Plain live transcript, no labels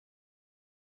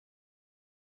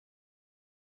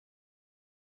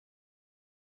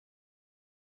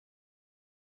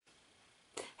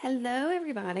Hello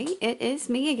everybody, it is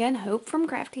me again, Hope from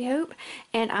Crafty Hope,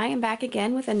 and I am back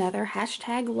again with another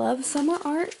hashtag Love Summer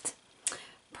Art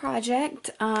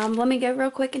project. Let me go real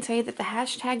quick and tell you that the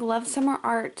hashtag Love Summer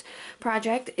Art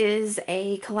project is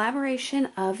a collaboration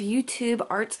of YouTube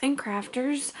arts and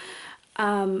crafters,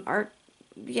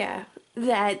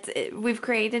 that we've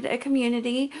created a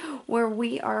community where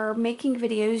we are making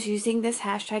videos using this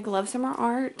hashtag Love Summer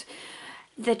Art,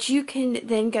 that you can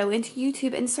then go into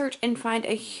YouTube and search and find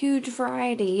a huge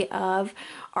variety of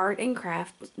art and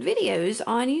craft videos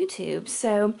on YouTube.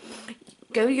 So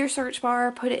go to your search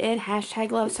bar, put it in hashtag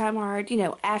Love Summer Art, you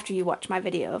know, after you watch my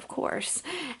video, of course,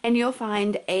 and you'll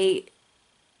find a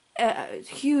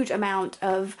huge amount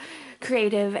of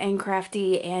creative and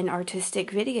crafty and artistic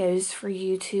videos for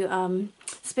you to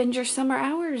spend your summer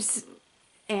hours.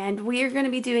 And we are going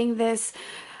to be doing this,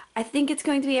 I think it's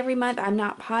going to be every month. I'm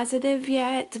not positive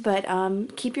yet, but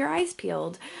keep your eyes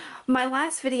peeled. My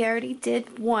last video I already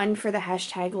did one for the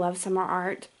hashtag Love Summer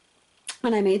Art,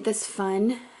 and I made this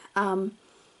fun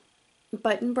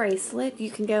button bracelet.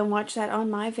 You can go and watch that on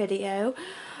my video.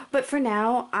 But for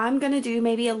now, I'm going to do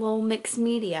maybe a little mixed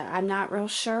media. I'm not real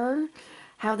sure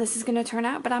how this is going to turn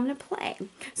out, but I'm going to play.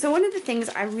 So one of the things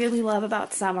I really love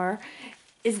about summer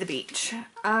is the beach.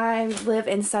 I live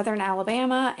in southern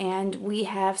Alabama, and we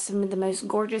have some of the most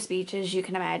gorgeous beaches you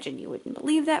can imagine. You wouldn't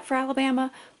believe that for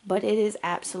Alabama, but it is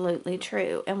absolutely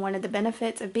true. And one of the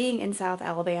benefits of being in South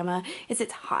Alabama is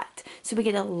it's hot, so we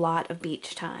get a lot of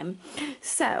beach time.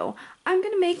 So I'm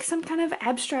gonna make some kind of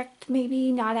abstract,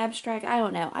 maybe not abstract, I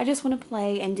don't know. I just want to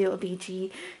play and do a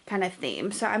beachy kind of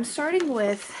theme. So I'm starting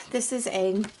with, this is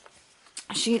a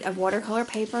sheet of watercolor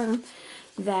paper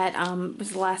that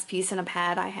was the last piece in a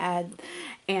pad I had,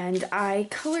 and I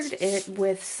colored it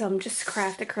with some just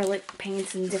craft acrylic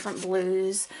paints and different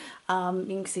blues. You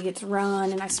can see it's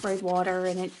run, and I sprayed water,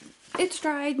 and it's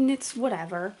dried, and it's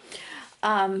whatever.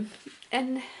 And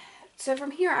so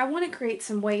from here I want to create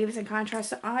some waves and contrast.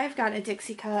 So I've got a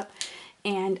Dixie cup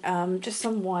and just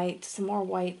some more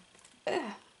white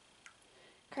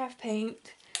craft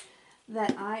paint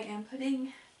that I am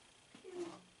putting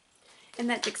in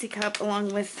that Dixie cup,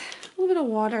 along with a little bit of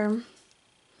water.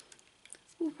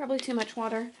 Ooh, probably too much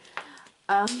water.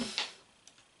 Let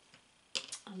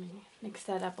me mix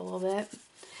that up a little bit.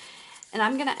 And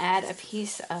I'm gonna add a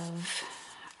piece of,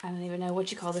 I don't even know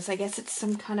what you call this. I guess it's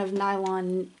some kind of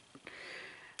nylon.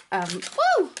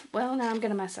 Woo! Well, now I'm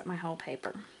gonna mess up my whole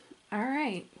paper. All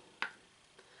right.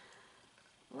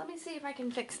 Let me see if I can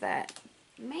fix that.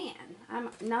 Man,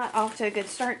 I'm not off to a good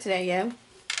start today, yo.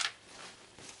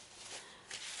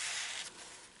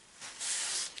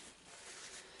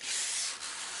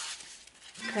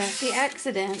 Crafty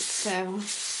accident, so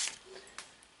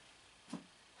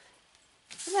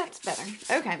that's better.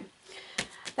 Okay,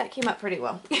 that came up pretty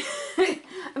well.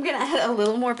 I'm gonna add a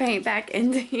little more paint back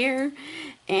into here,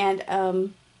 and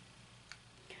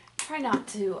try not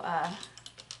to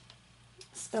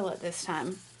spill it this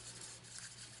time.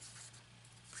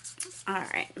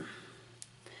 Alright,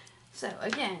 so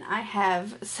again, I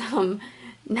have some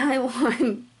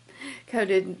nylon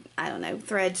coated, I don't know,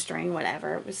 thread string,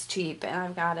 whatever. It was cheap and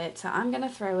I've got it. So I'm going to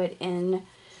throw it in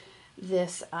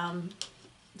this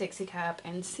Dixie cup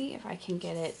and see if I can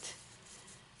get it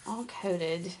all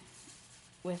coated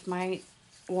with my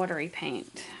watery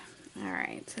paint.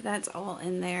 Alright, so that's all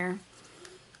in there.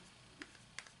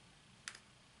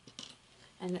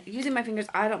 And using my fingers,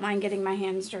 I don't mind getting my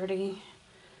hands dirty.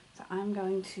 So I'm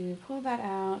going to pull that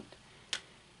out.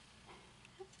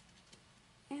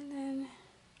 And then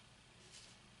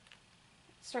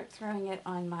start throwing it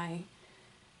on my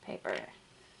paper.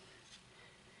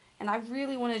 And I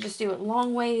really want to just do it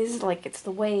long ways, like it's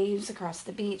the waves across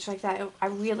the beach like that. I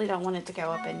really don't want it to go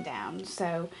up and down,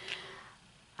 so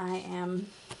I am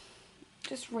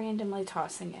just randomly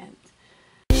tossing it.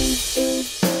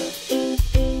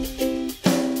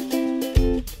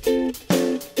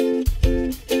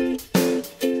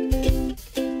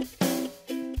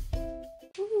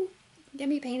 Ooh,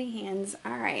 yummy painting hands.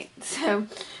 Alright, so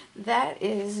that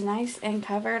is nice and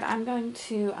covered. I'm going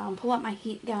to pull up my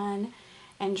heat gun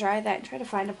and dry that and try to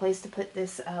find a place to put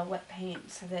this wet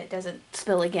paint so that it doesn't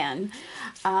spill again.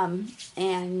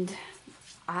 And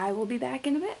I will be back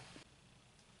in a bit.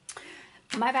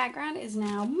 My background is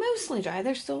now mostly dry.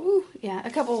 There's still,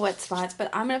 a couple of wet spots, but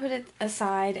I'm going to put it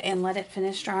aside and let it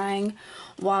finish drying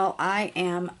while I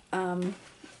am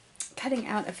cutting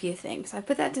out a few things. I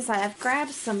put that to the side. I've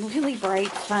grabbed some really bright,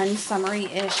 fun,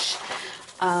 summery-ish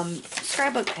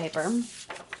scrapbook paper,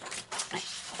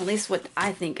 at least what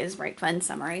I think is bright, fun,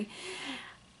 summery,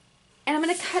 And I'm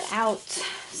going to cut out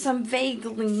some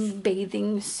vaguely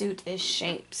bathing suit-ish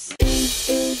shapes.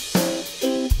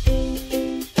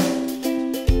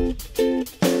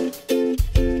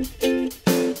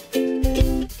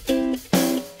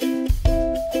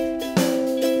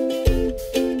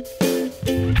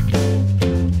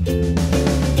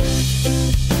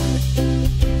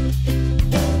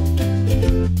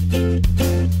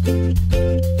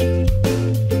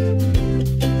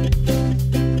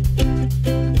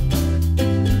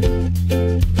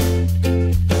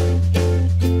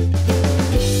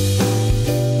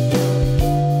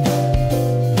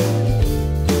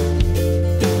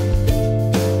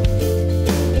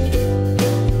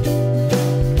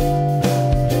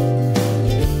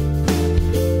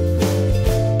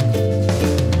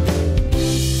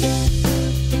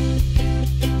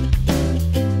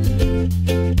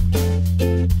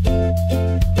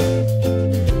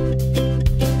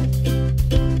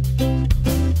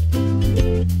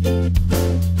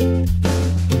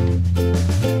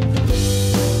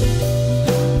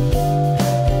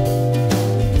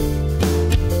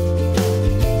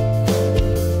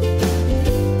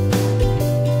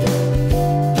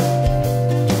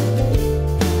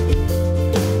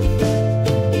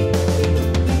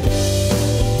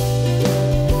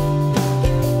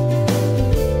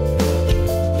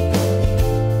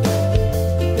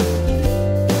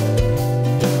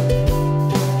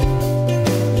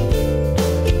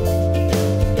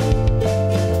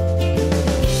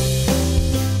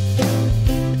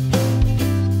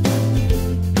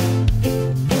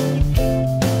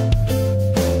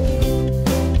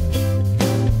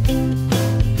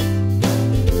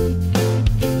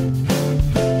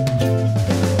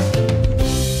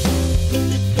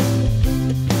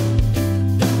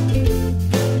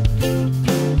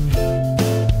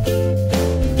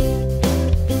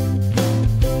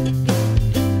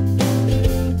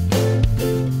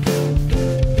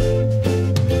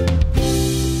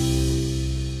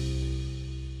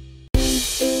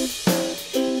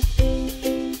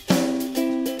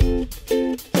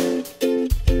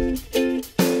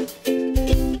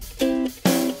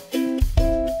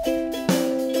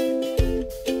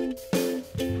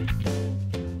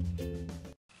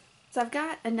 So I've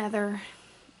got another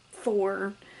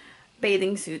 4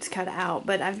 bathing suits cut out,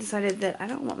 but I've decided that I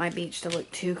don't want my beach to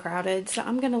look too crowded, so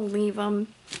I'm going to leave them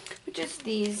with just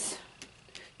these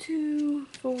 2,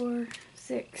 4,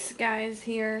 6 guys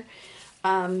here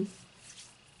in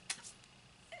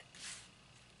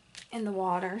the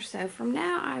water. So from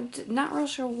now, I'm not real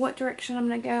sure what direction I'm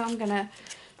going to go. I'm going to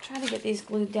try to get these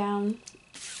glued down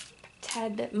a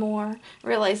tad bit more. I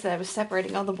realized that I was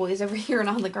separating all the boys over here and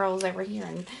all the girls over here,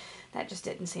 and that just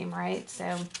didn't seem right.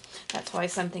 So that's why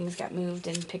some things got moved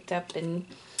and picked up and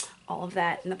all of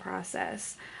that in the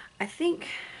process. I think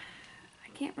I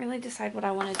can't really decide what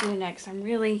I want to do next. I'm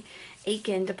really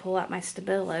aching to pull out my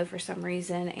Stabilo for some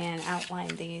reason and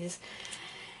outline these.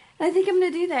 And I think I'm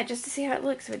going to do that just to see how it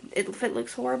looks. If it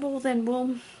looks horrible, then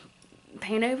we'll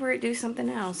paint over it, do something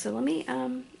else. So let me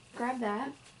grab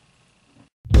that.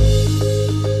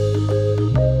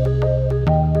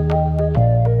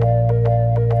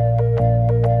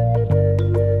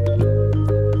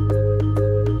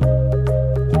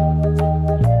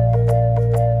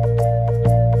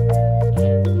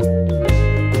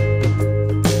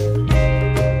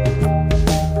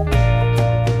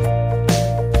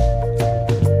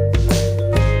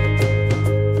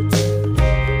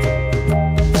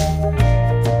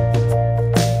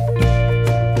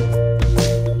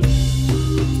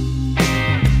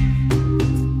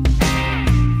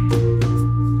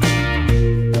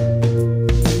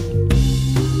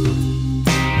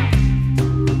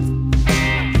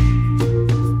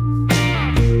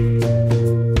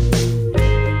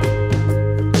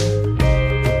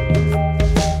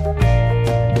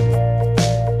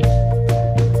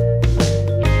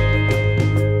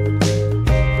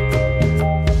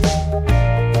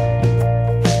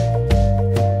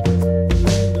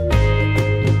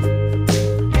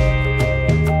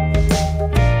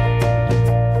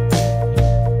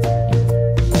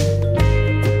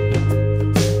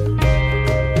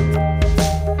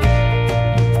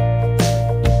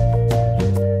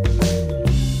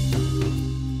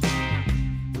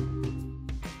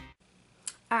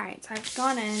 Alright, so I've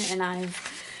gone in and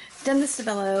I've done the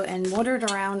Stabilo and watered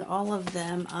around all of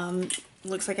them.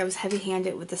 Looks like I was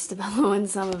heavy-handed with the Stabilo in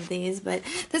some of these, but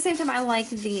at the same time I like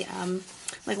the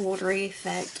like watery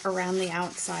effect around the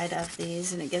outside of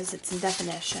these, and it gives it some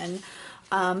definition.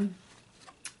 And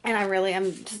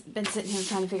I'm just been sitting here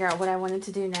trying to figure out what I wanted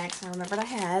to do next. I remembered I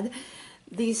had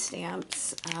these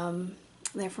stamps.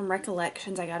 They're from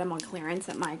Recollections. I got them on clearance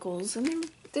at Michael's, and they're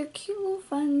they're cute little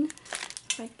fun,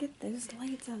 if I get those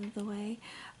lights out of the way,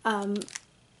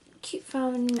 cute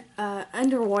fun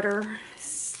underwater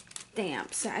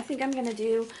stamps. So I think I'm going to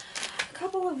do a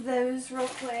couple of those real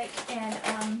quick,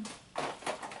 and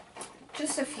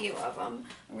just a few of them.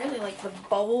 I really like the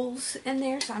bubbles in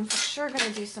there, so I'm for sure going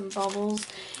to do some bubbles,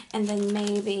 and then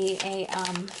maybe a,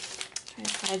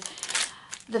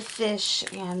 the fish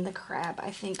and the crab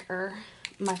I think are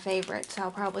my favorites, so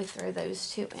I'll probably throw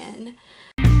those two in.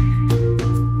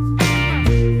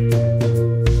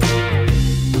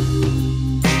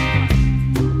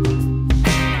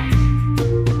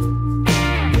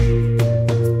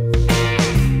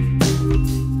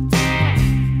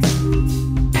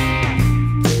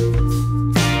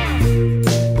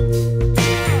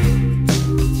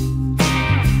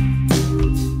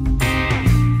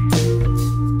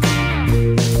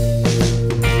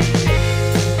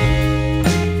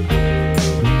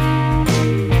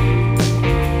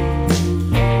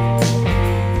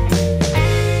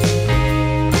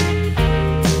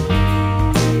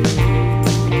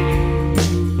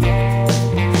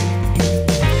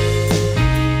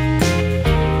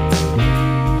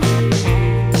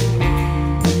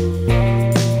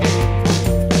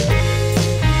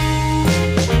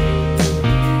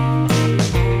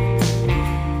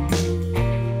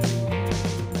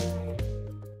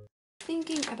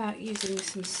 Using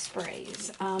some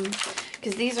sprays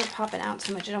because these are popping out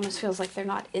so much it almost feels like they're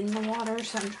not in the water,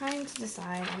 so I'm trying to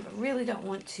decide. I really don't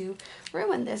want to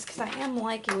ruin this because I am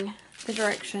liking the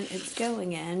direction it's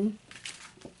going in,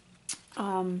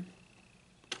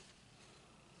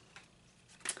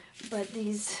 but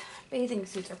these bathing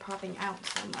suits are popping out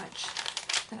so much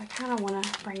that I kind of want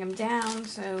to bring them down,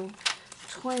 so I'm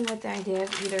toying with the idea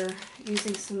of either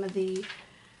using some of the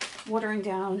watering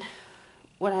down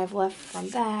what I've left from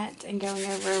that and going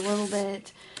over a little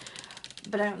bit,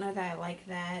 but I don't know that I like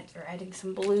that, or adding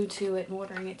some blue to it and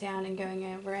watering it down and going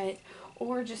over it,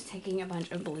 or just taking a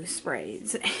bunch of blue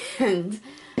sprays and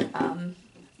going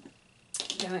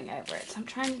over it. So I'm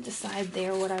trying to decide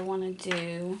there what I want to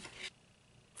do.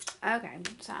 Okay,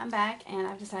 so I'm back and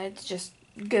I've decided to just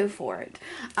go for it.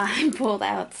 I pulled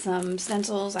out some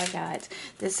stencils. I've got,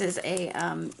 this is a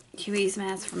Huey's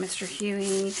mask from Mr.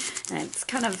 Huey, and it's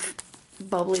kind of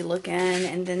bubbly looking,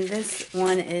 and then this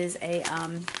one is a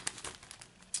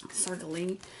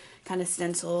circly kind of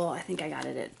stencil. I think I got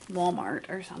it at Walmart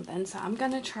or something, so I'm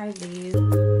gonna try these.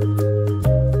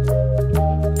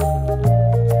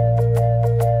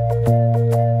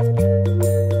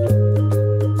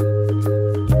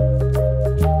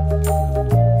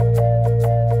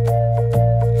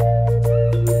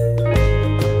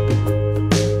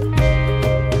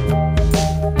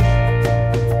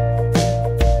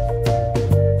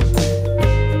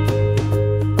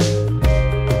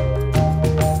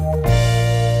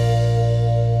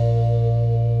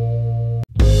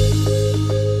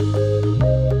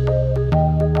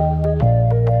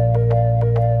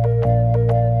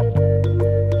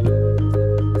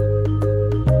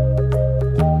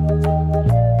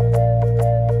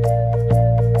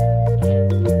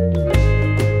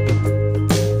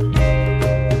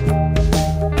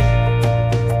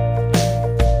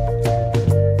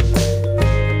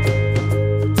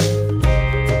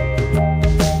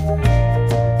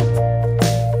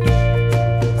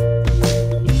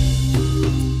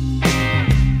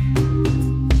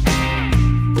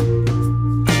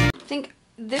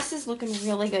 Looking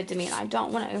really good to me, and I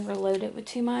don't want to overload it with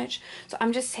too much, so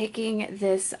I'm just taking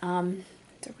this it's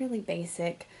a really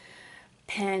basic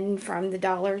pen from the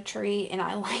Dollar Tree, and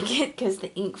I like it because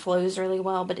the ink flows really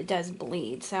well, but it does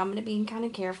bleed, so I'm going to be kind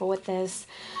of careful with this,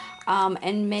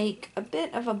 and make a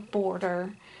bit of a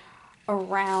border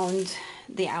around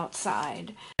the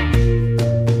outside.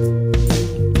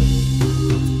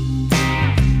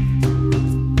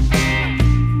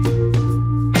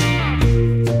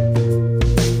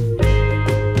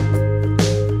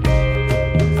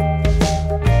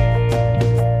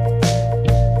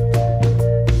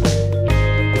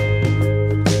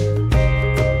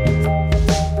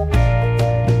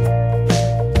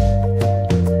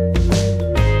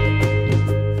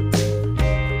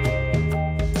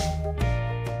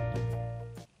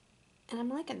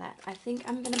 I think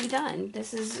I'm going to be done.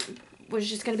 This was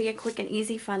just going to be a quick and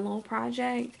easy, fun little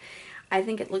project. I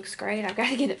think it looks great. I've got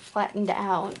to get it flattened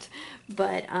out,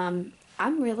 but I'm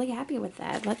really happy with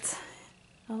that.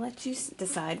 I'll let you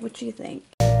decide what you think.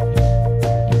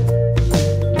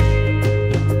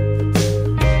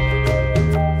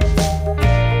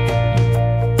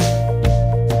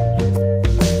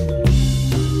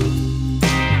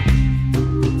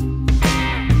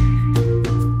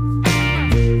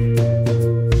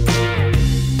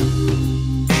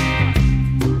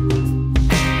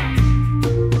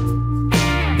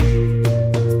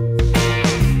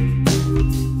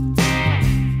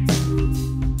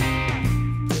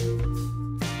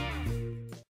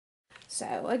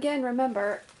 again,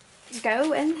 remember,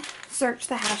 go and search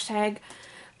the hashtag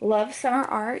Love Summer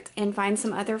Art and find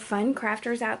some other fun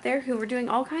crafters out there who are doing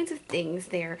all kinds of things.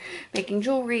 They're making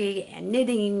jewelry and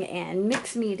knitting and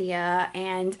mixed media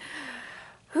and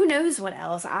who knows what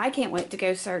else. I can't wait to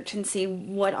go search and see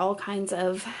what all kinds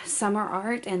of summer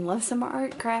art and Love Summer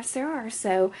Art crafts there are.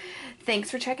 So thanks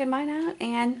for checking mine out,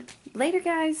 and later,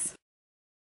 guys.